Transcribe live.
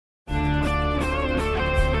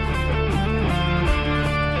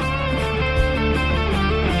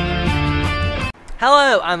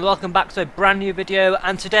Hello and welcome back to a brand new video,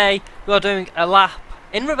 and today we are doing a lap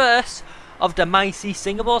in reverse of the mighty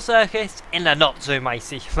Singapore circuit in the not so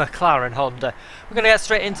mighty McLaren Honda. We're going to get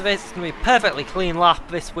straight into this. It's going to be a perfectly clean lap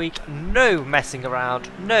this week, no messing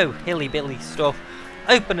around, no hilly-billy stuff.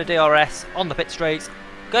 Open the DRS on the pit straight,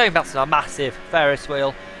 going past a massive Ferris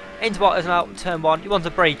wheel into what is now turn 1. You want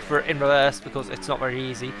to brake for it in reverse because it's not very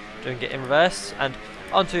easy doing it in reverse, and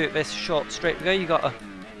onto this short straight we go. You got to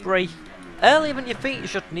brake earlier than your feet. You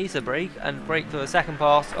should need to brake and brake for the second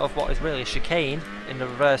part of what is really a chicane in the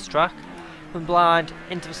reverse track. From blind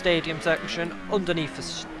into the stadium section, underneath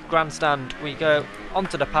the grandstand we go,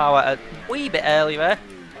 onto the power a wee bit earlier,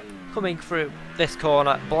 coming through this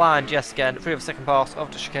corner, blind yes again, through the second part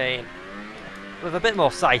of the chicane. With a bit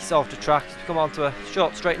more size of the track, you come onto a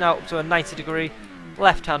short straight now up to a 90-degree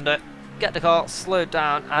left-hander, get the car slowed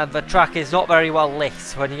down, and the track is not very well lit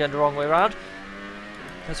when you go the wrong way around.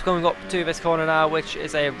 It's coming up to this corner now, which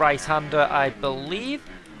is a right-hander, I believe.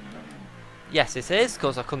 Yes, it is,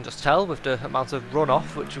 because I couldn't just tell with the amount of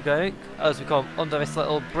runoff which we're going as we come under this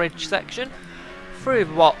little bridge section. Through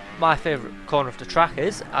what my favourite corner of the track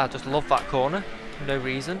is. I just love that corner, for no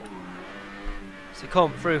reason. So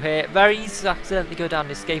come through here, very easy to accidentally go down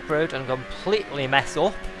the escape road and completely mess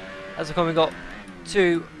up. As we're coming up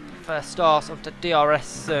to the start of the DRS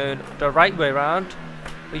zone the right way around.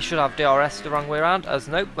 We should have DRS the wrong way around, as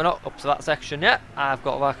nope, we're not up to that section yet. I've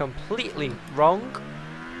got that completely wrong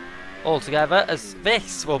altogether, as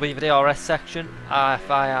this will be the DRS section. If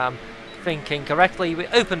I am thinking correctly, we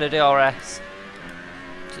open the DRS.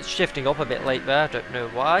 It's shifting up a bit late there, I don't know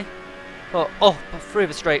why. But up through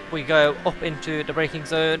the straight we go, up into the braking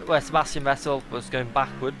zone, where Sebastian Vettel was going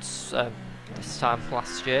backwards this time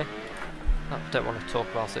last year. I don't want to talk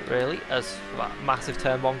about it really, as that massive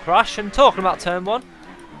turn 1 crash. And talking about turn 1,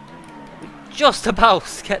 just about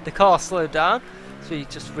to get the car slowed down, so we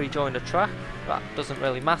just rejoin the track. That doesn't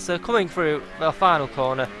really matter. Coming through the final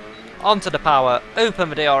corner, onto the power, open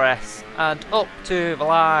the DRS, and up to the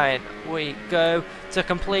line we go to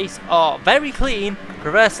complete our very clean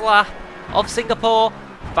reverse lap of Singapore.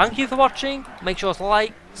 Thank you for watching. Make sure to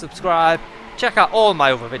like, subscribe, check out all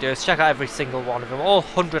my other videos, check out every single one of them, all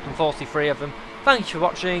 143 of them. Thank you for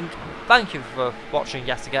watching. Thank you for watching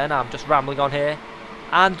yet again. I'm just rambling on here,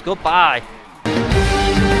 and goodbye.